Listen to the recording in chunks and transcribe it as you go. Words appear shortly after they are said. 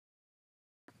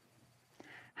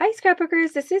Hi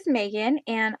scrapbookers, this is Megan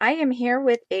and I am here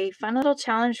with a fun little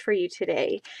challenge for you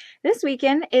today. This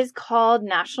weekend is called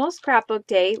National Scrapbook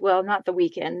Day. Well, not the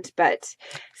weekend, but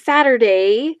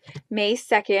Saturday, May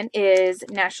 2nd is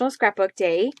National Scrapbook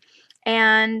Day.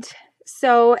 And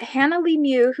so Hannah Lee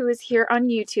Mew, who is here on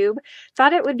YouTube,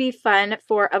 thought it would be fun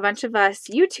for a bunch of us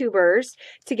YouTubers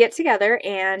to get together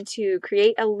and to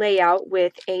create a layout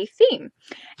with a theme.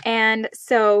 And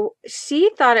so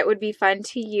she thought it would be fun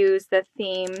to use the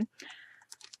theme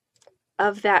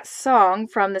of that song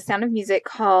from The Sound of Music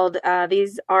called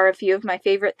These Are a Few of My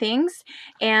Favorite Things,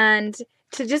 and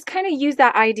to just kind of use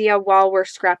that idea while we're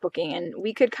scrapbooking. And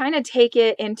we could kind of take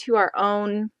it into our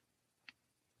own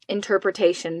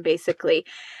interpretation basically.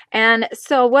 And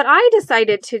so what I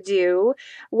decided to do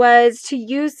was to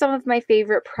use some of my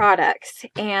favorite products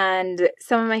and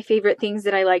some of my favorite things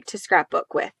that I like to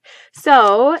scrapbook with.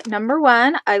 So number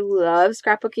one, I love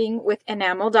scrapbooking with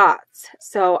enamel dots.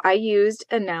 So I used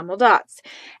enamel dots.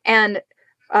 And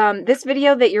this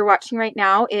video that you're watching right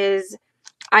now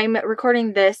I'm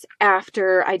recording this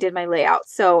after I did my layout.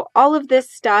 So all of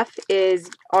this stuff is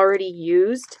already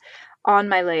used on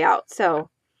my layout. So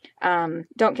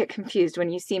don't get confused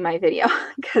when you see my video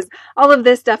because all of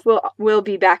this stuff will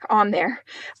be back on there.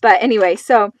 But anyway,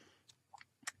 so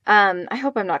I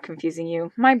hope I'm not confusing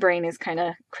you. My brain is kind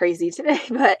of crazy today.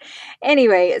 But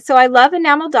anyway, so I love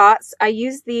enamel dots. I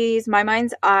use these My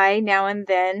Mind's Eye Now and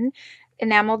Then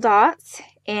enamel dots.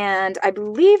 And I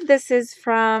believe this is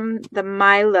from the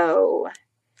Milo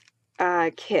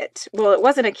kit. Well, it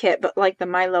wasn't a kit, but like the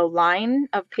Milo line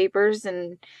of papers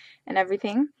and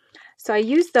everything. So I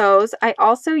used those. I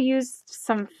also used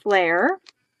some Flair,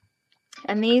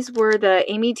 and these were the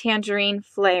Amy Tangerine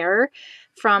Flair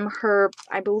from her,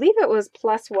 I believe it was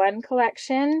 +1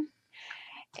 collection,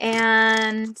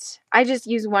 and I just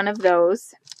used one of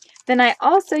those. Then I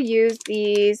also used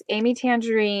these Amy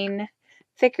Tangerine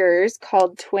thickers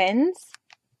called Twins,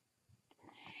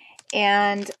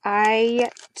 and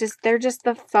they're just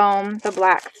the foam, the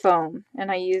black foam,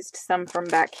 and I used some from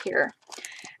back here.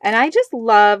 And I just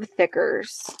love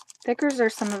thickers. Thickers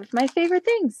are some of my favorite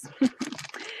things.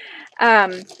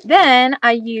 Then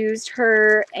I used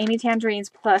her Amy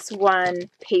Tangerine's +1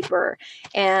 paper.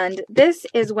 And this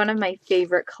is one of my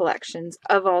favorite collections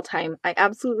of all time. I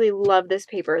absolutely love this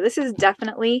paper. This is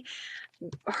definitely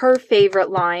her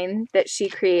favorite line that she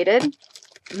created.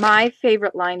 My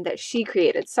favorite line that she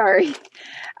created, sorry.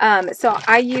 So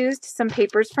I used some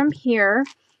papers from here.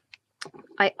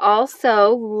 I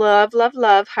also love, love,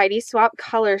 love Heidi Swapp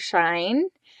Color Shine.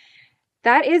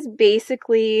 That is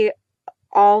basically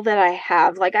all that I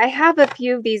have. Like, I have a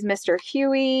few of these Mr.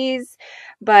 Huey's,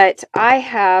 but I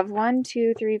have 1,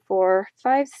 2, 3, 4,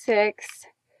 5, 6,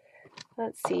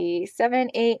 let's see, 7,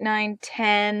 8, 9,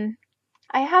 10.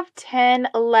 I have 10,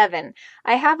 11.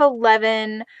 I have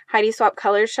 11 Heidi Swapp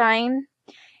Color Shine.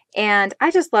 And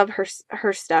I just love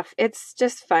her stuff. It's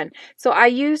just fun. So I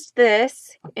used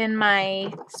this in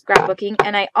my scrapbooking,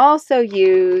 and I also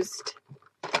used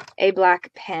a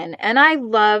black pen. And I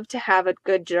love to have a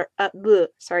good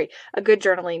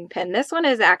journaling pen. This one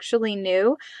is actually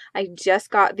new. I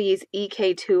just got these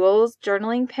EK Tools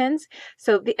journaling pens.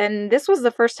 And this was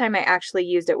the first time I actually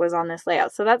used it, was on this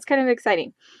layout. So that's kind of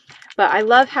exciting. But I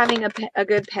love having a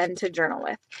good pen to journal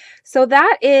with. So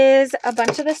that is a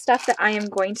bunch of the stuff that I am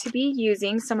going to be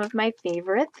using, some of my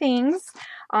favorite things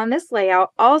on this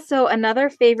layout. Also, another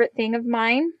favorite thing of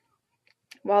mine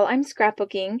while I'm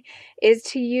scrapbooking is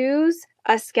to use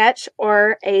a sketch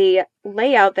or a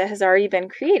layout that has already been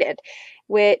created,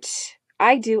 which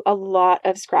I do a lot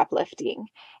of scrap lifting.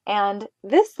 And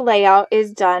this layout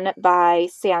is done by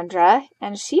Sandra,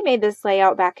 and she made this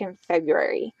layout back in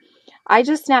February. I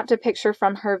just snapped a picture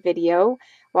from her video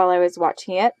while I was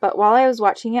watching it, but while I was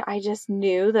watching it, I just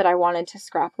knew that I wanted to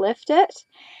scrap lift it.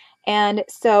 And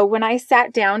so when I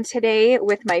sat down today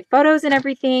with my photos and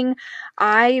everything,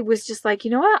 I was just like,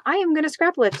 you know what? I am going to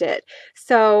scrap lift it.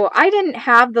 So I didn't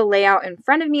have the layout in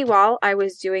front of me while I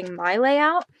was doing my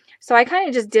layout. So I kind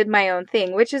of just did my own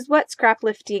thing, which is what scrap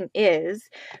lifting is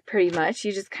pretty much.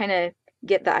 You just kind of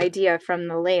get the idea from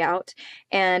the layout.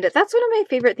 And that's one of my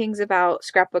favorite things about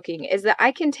scrapbooking, is that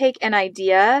I can take an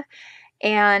idea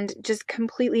and just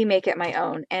completely make it my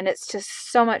own. And it's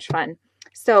just so much fun.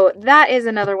 So that is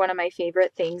another one of my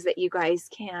favorite things that you guys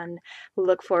can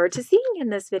look forward to seeing in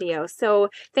this video. So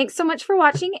thanks so much for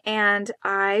watching, and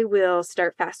I will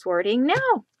start fast forwarding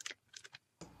now.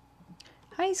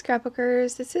 Hi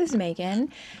scrapbookers, this is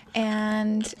Megan,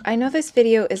 and I know this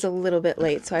video is a little bit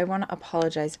late, so I want to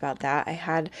apologize about that. I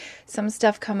had some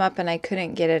stuff come up and I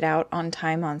couldn't get it out on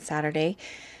time on Saturday.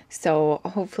 So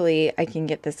hopefully I can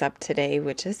get this up today,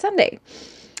 which is Sunday.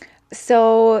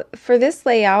 So for this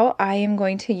layout, I am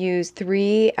going to use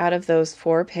 3 out of those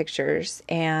 4 pictures.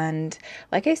 And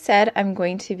like I said, I'm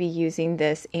going to be using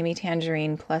this Amy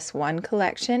Tangerine +1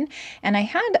 collection. And I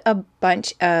had a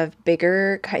bunch of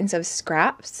bigger kinds of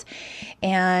scraps.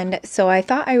 And so I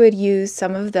thought I would use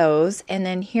some of those. And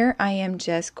then here I am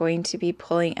just going to be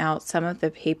pulling out some of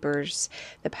the papers,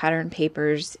 the pattern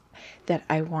papers that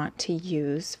I want to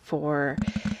use for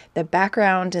the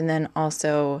background, and then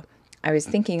also I was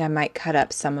thinking I might cut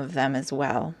up some of them as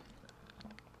well.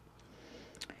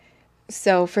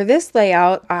 So for this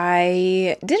layout,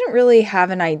 I didn't really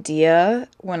have an idea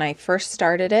when I first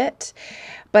started it.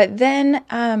 But then,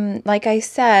 like I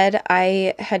said,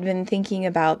 I had been thinking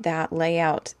about that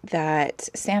layout that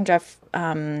Sandra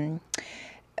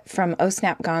from Oh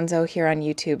Snap Gonzo here on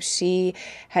YouTube. She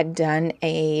had done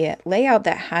a layout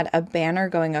that had a banner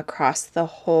going across the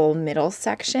whole middle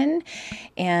section,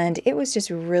 and it was just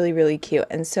really, really cute.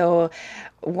 And so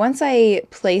once I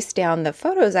placed down the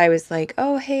photos, I was like,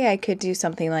 oh, hey, I could do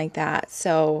something like that.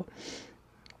 So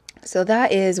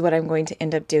that is what I'm going to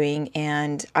end up doing,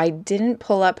 and I didn't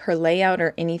pull up her layout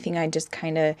or anything. I just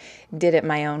kind of did it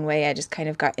my own way. I just kind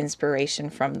of got inspiration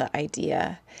from the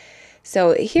idea.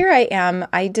 So here I am.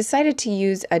 I decided to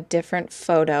use a different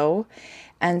photo,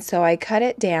 and so I cut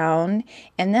it down,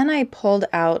 and then I pulled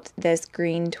out this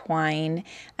green twine,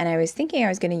 and I was thinking I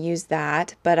was going to use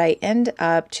that, but I end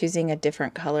up choosing a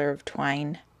different color of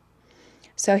twine.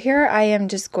 So here I am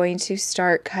just going to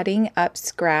start cutting up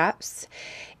scraps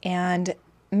and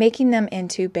making them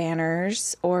into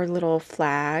banners or little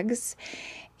flags,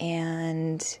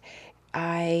 and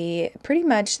I pretty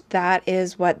much, that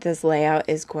is what this layout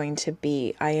is going to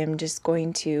be. I am just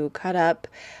going to cut up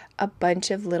a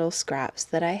bunch of little scraps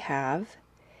that I have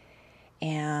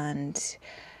and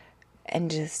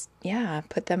just, yeah,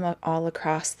 put them all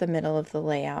across the middle of the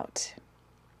layout.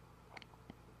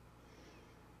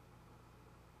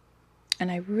 And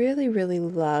I really, really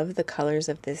love the colors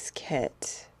of this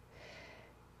kit.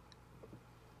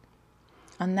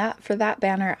 For that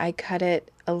banner, I cut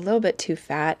it a little bit too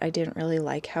fat. I didn't really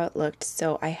like how it looked,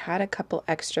 so I had a couple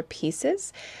extra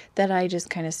pieces that I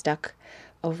just kind of stuck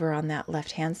over on that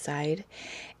left-hand side.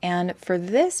 And for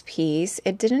this piece,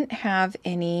 it didn't have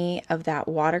any of that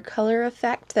watercolor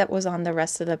effect that was on the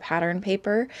rest of the pattern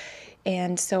paper.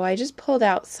 And so I just pulled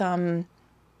out some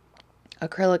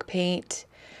acrylic paint.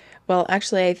 Well,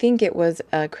 actually, I think it was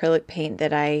acrylic paint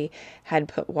that I had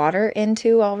put water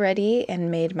into already and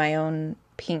made my own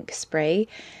pink spray.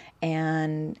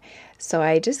 And so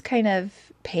I just kind of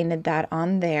painted that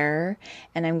on there,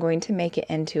 and I'm going to make it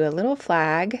into a little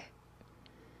flag.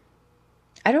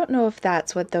 I don't know if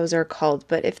that's what those are called,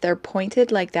 but if they're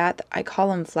pointed like that, I call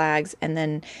them flags. And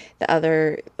then the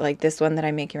other, like this one that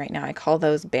I'm making right now, I call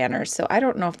those banners. So I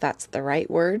don't know if that's the right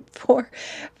word for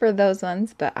those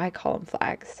ones, but I call them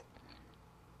flags.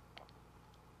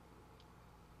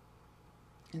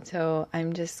 And so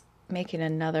I'm just making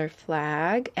another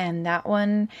flag, and that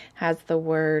one has the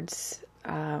words,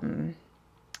 what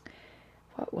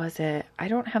was it? I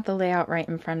don't have the layout right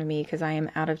in front of me because I am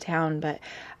out of town, but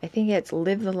I think it's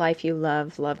live the life you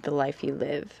love the life you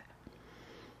live.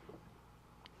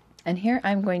 And here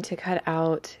I'm going to cut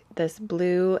out this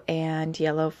blue and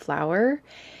yellow flower,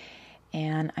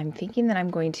 and I'm thinking that I'm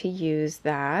going to use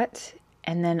that.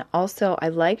 And then also I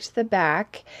liked the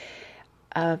back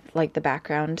of, like, the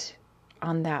background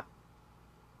on that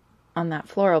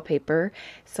floral paper,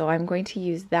 so I'm going to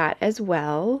use that as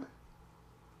well.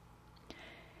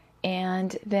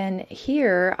 And then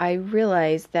here I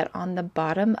realized that on the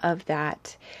bottom of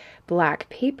that black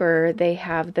paper they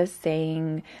have the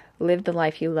saying, live the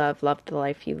life you love the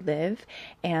life you live.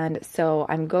 And so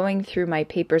I'm going through my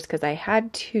papers because I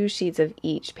had 2 sheets of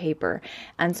each paper,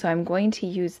 and so I'm going to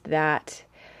use that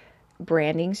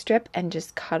branding strip and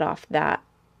just cut off that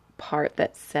part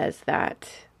that says that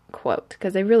quote,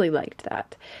 because I really liked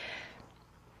that.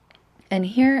 And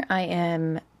here I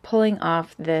am pulling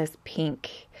off this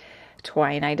pink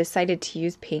twine. I decided to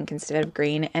use pink instead of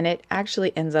green, and it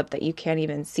actually ends up that you can't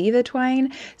even see the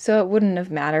twine, so it wouldn't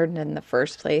have mattered in the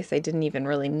first place. I didn't even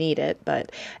really need it,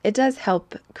 but it does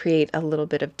help create a little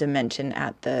bit of dimension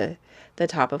at the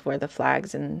top of where the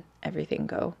flags and everything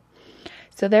go.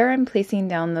 So there I'm placing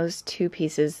down those 2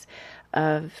 pieces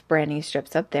of branding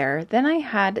strips up there. Then I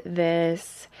had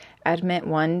this Admit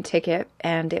One ticket,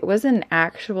 and it was an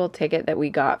actual ticket that we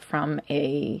got from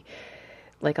a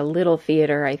little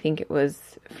theater. I think it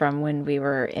was from when we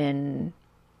were in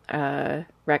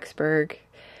Rexburg,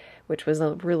 which was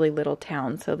a really little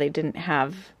town, so they didn't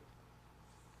have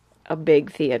a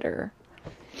big theater.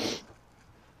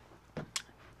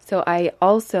 So I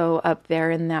also, up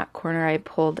there in that corner, I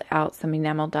pulled out some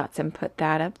enamel dots and put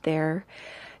that up there.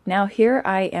 Now here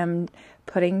I am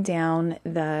putting down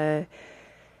the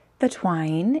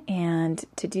twine, and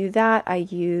to do that I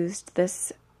used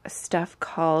this stuff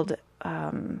called,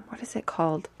 what is it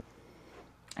called?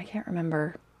 I can't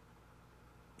remember.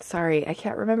 Sorry, I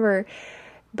can't remember,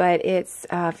 but it's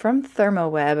from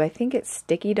ThermoWeb. I think it's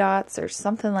Sticky Dots or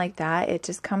something like that. It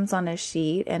just comes on a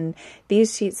sheet, and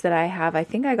these sheets that I have, I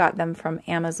think I got them from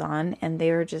Amazon, and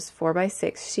they were just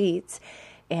 4x6 sheets,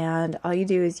 and all you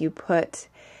do is you put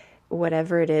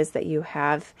whatever it is that you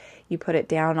have, you put it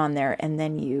down on there, and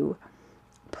then you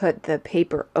put the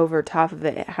paper over top of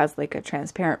it. It has like a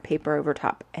transparent paper over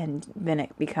top, and then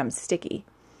it becomes sticky.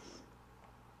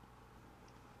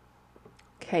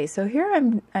 Okay, so here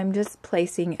I'm just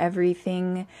placing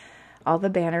everything, all the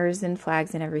banners and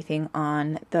flags and everything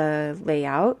on the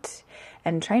layout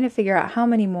and trying to figure out how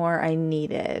many more I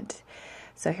needed.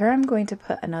 So here I'm going to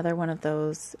put another one of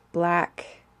those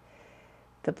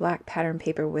the black pattern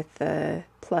paper with the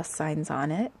plus signs on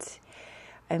it.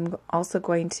 I'm also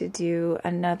going to do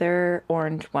another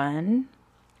orange one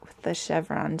with the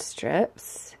chevron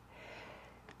strips.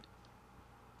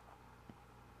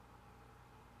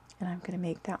 And I'm going to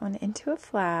make that one into a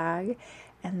flag.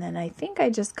 And then I think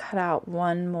I just cut out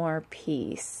one more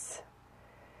piece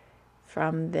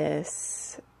from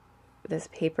this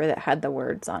paper that had the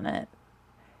words on it.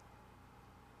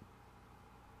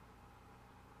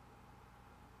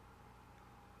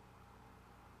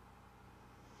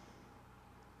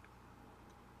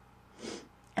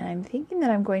 And I'm thinking that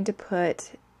I'm going to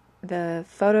put the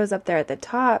photos up there at the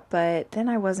top, but then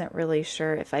I wasn't really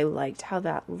sure if I liked how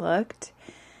that looked.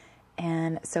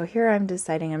 And so here I'm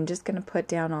deciding I'm just going to put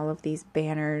down all of these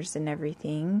banners and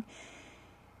everything.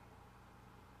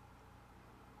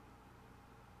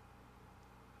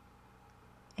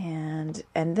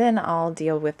 And then I'll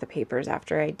deal with the papers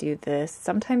after I do this.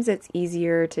 Sometimes it's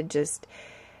easier to just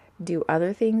do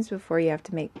other things before you have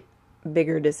to make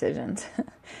bigger decisions.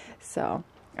 So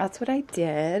that's what I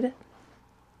did.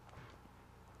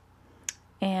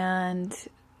 And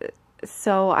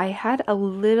so I had a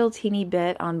little teeny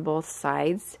bit on both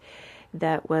sides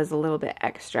that was a little bit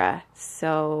extra.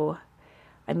 So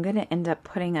I'm going to end up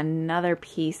putting another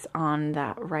piece on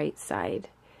that right side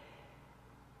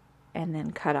and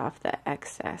then cut off the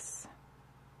excess.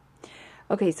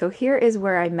 Okay, so here is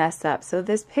where I mess up. So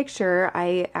this picture,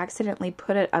 I accidentally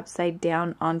put it upside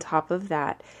down on top of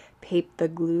that the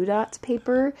glue dots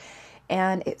paper,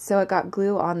 and so it got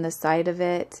glue on the side of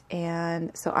it,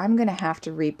 and so I'm gonna have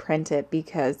to reprint it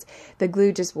because the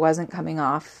glue just wasn't coming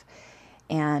off.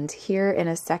 And here in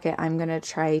a second I'm gonna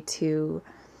try to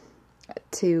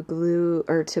glue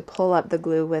or to pull up the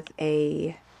glue with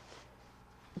a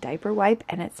diaper wipe,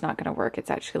 and it's not gonna work.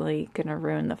 It's actually gonna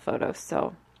ruin the photo,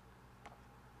 so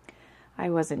I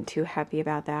wasn't too happy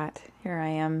about that. Here I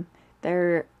am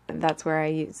there. That's where I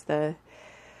used the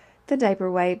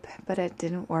diaper wipe, but it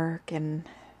didn't work, and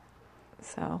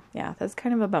so yeah, that's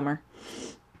kind of a bummer.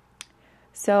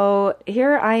 So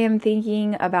here I am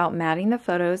thinking about matting the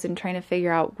photos and trying to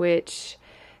figure out which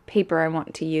paper I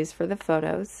want to use for the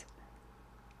photos.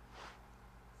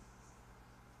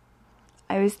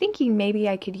 I was thinking maybe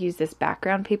I could use this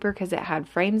background paper because it had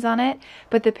frames on it,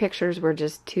 but the pictures were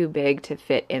just too big to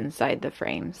fit inside the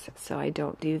frames, so I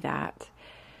don't do that.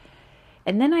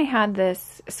 And then I had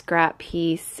this scrap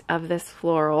piece of this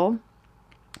floral,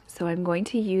 so I'm going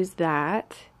to use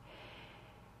that.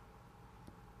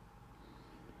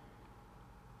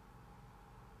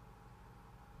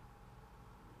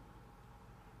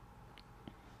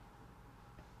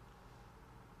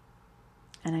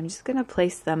 And I'm just going to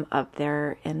place them up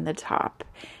there in the top.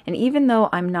 And even though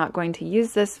I'm not going to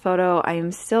use this photo, I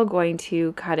am still going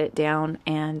to cut it down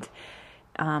and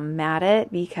mat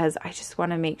it because I just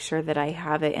want to make sure that I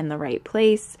have it in the right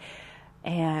place.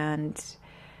 And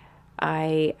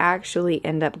I actually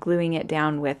end up gluing it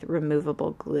down with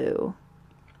removable glue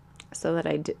so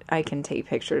that I can take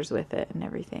pictures with it and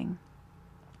everything.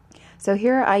 So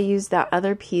here I use that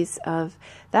other piece of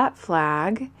that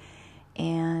flag,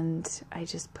 and I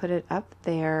just put it up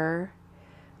there.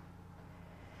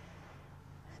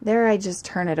 There I just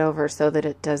turn it over so that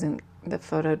the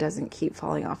photo doesn't keep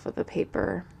falling off of the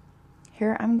paper.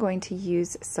 Here I'm going to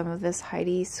use some of this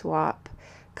Heidi Swapp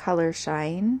Color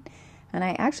Shine, and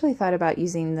I actually thought about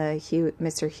using the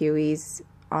Mr. Huey's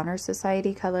Honor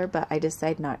Society color, but I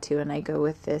decide not to, and I go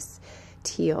with this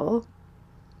teal.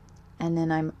 And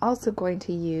then I'm also going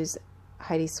to use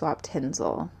Heidi Swapp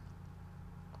Tinsel.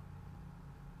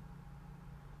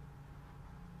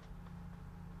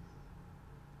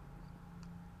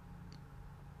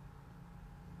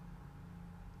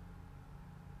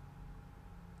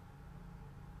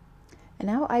 And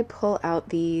now I pull out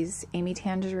these Amy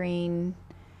Tangerine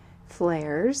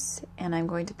flares, and I'm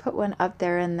going to put one up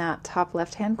there in that top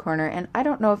left hand corner. And I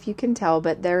don't know if you can tell,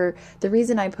 but the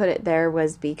reason I put it there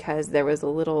was because there was a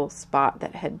little spot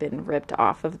that had been ripped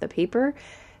off of the paper,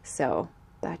 so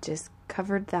that just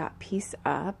covered that piece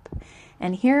up.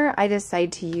 And here I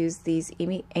decide to use these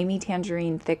Amy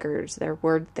Tangerine thickers. They're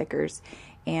word thickers,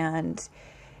 and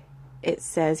it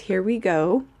says "Here we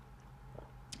go."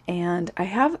 And I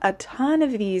have a ton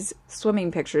of these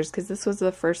swimming pictures because this was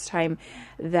the first time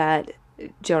that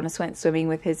Jonas went swimming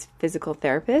with his physical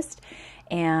therapist.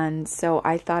 And so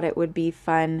I thought it would be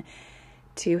fun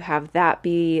to have that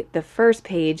be the first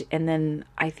page. And then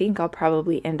I think I'll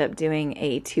probably end up doing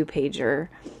a 2-pager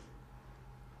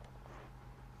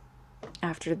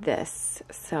after this.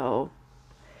 So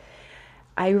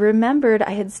I remembered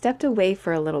I had stepped away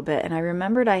for a little bit, and I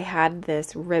remembered I had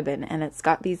this ribbon and it's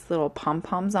got these little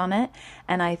pom-poms on it,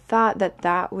 and I thought that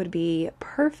that would be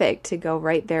perfect to go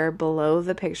right there below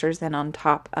the pictures and on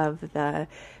top of the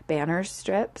banner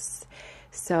strips.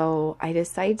 So I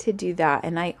decided to do that,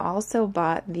 and I also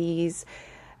bought these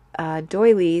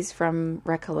doilies from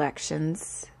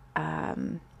Recollections.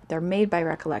 They're made by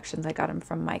Recollections. I got them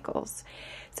from Michael's.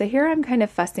 So here I'm kind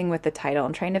of fussing with the title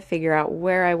and trying to figure out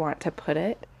where I want to put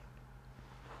it.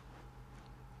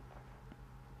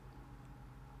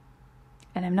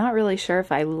 And I'm not really sure if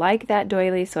I like that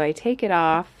doily, so I take it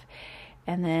off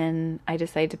and then I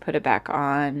decide to put it back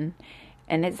on,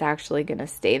 and it's actually going to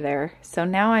stay there. So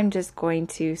now I'm just going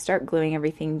to start gluing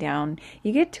everything down.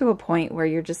 You get to a point where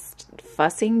you're just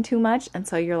fussing too much, and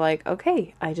so you're like,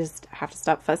 okay, I just have to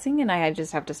stop fussing and I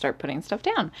just have to start putting stuff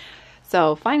down.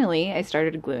 So finally, I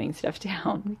started gluing stuff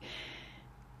down.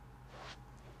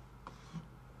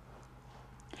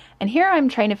 And here I'm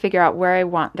trying to figure out where I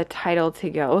want the title to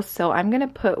go. So I'm going to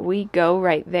put "We Go"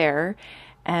 right there,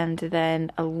 and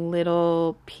then a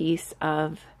little piece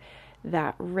of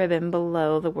that ribbon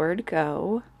below the word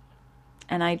 "go."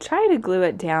 And I try to glue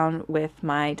it down with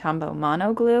my Tombow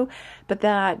Mono glue, but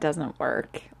that doesn't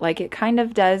work. Like, it kind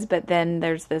of does, but then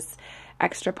there's this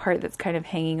extra part that's kind of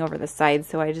hanging over the side,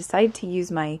 so I decided to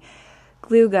use my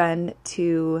glue gun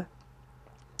to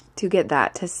get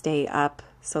that to stay up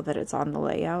so that it's on the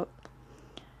layout.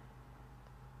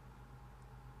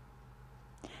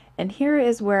 And here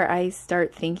is where I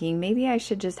start thinking maybe I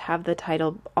should just have the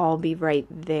title all be right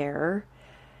there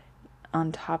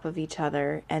on top of each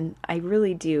other, and I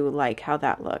really do like how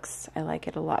that looks. I like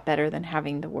it a lot better than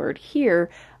having the word "here"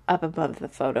 up above the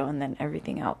photo and then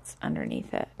everything else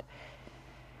underneath it.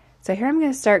 So here I'm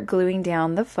going to start gluing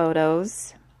down the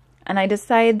photos, and I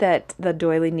decide that the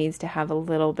doily needs to have a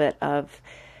little bit of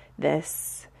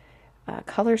this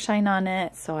color shine on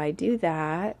it, so I do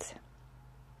that.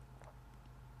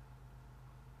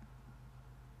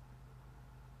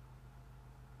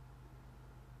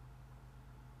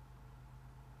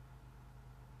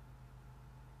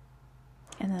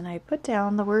 And then I put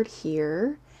down the word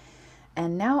 "here."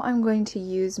 And now I'm going to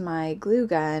use my glue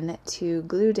gun to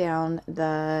glue down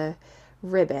the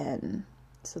ribbon.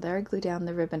 So there I glue down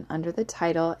the ribbon under the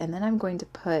title, and then I'm going to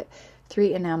put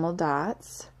 3 enamel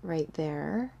dots right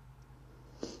there.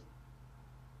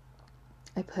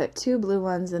 I put 2 blue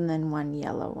ones and then 1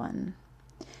 yellow one.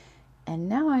 And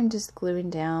now I'm just gluing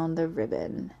down the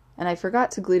ribbon. And I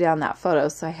forgot to glue down that photo,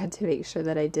 so I had to make sure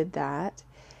that I did that.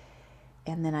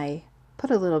 And then I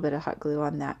put a little bit of hot glue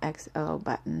on that XO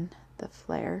button, the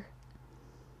flare.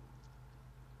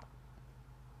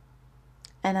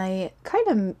 And I kind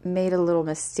of made a little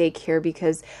mistake here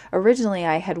because originally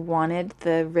I had wanted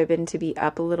the ribbon to be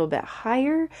up a little bit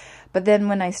higher, but then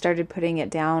when I started putting it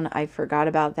down, I forgot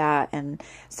about that, and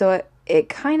so it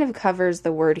kind of covers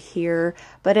the word "here,"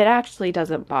 but it actually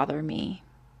doesn't bother me.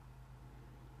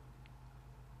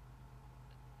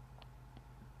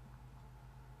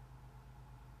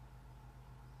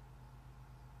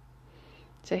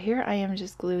 So here I am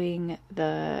just gluing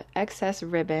the excess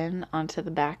ribbon onto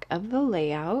the back of the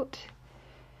layout.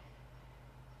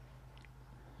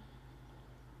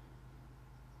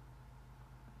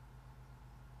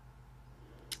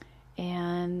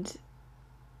 And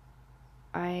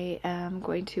I am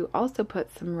going to also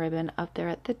put some ribbon up there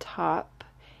at the top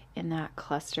in that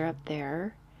cluster up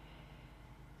there.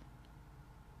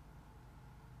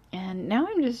 And now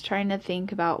I'm just trying to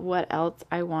think about what else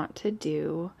I want to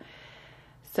do.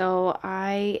 So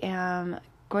I am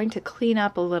going to clean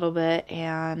up a little bit,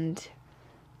 and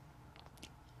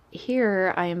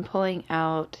here I am pulling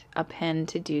out a pen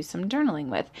to do some journaling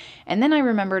with. And then I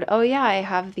remembered, oh yeah, I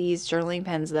have these journaling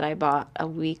pens that I bought a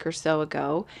week or so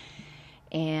ago,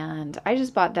 and I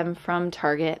just bought them from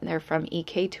Target. They're from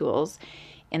EK Tools,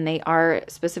 and they are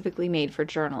specifically made for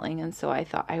journaling. And so I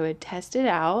thought I would test it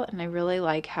out, and I really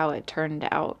like how it turned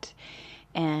out.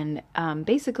 And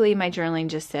basically, my journaling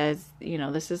just says,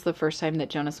 this is the first time that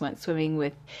Jonas went swimming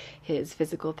with his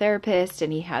physical therapist,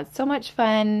 and he had so much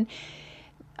fun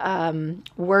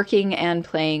working and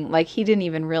playing. Like, he didn't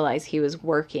even realize he was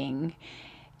working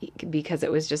because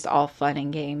it was just all fun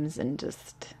and games, and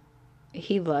just,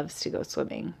 he loves to go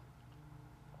swimming.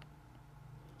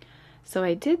 So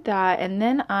I did that, and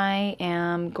then I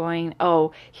am going,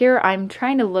 here I'm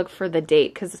trying to look for the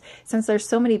date, because since there's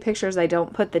so many pictures, I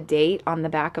don't put the date on the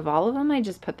back of all of them. I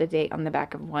just put the date on the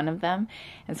back of one of them.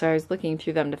 And so I was looking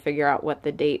through them to figure out what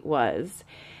the date was.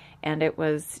 And it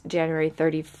was January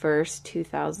 31st,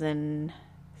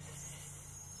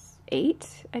 2008,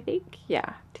 I think.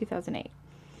 Yeah, 2008.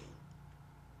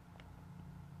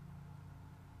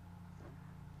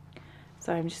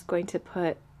 So I'm just going to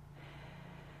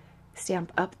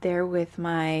stamp up there with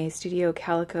my Studio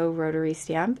Calico rotary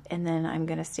stamp, and then I'm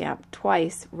going to stamp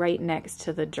twice right next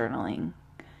to the journaling.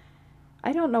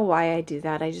 I don't know why I do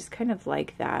that. I just kind of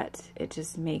like that. It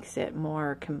just makes it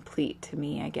more complete to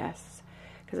me, I guess,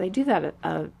 because I do that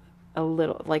a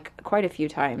little, like quite a few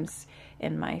times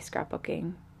in my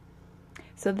scrapbooking.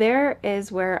 So there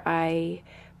is where I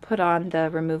put on the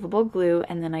removable glue,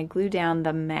 and then I glue down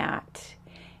the mat,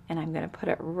 and I'm going to put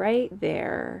it right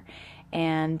there.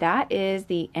 And that is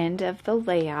the end of the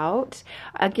layout.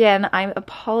 Again, I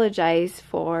apologize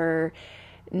for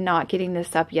not getting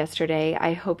this up yesterday.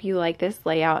 I hope you like this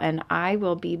layout, and I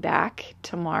will be back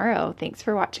tomorrow. Thanks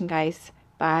for watching, guys.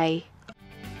 Bye.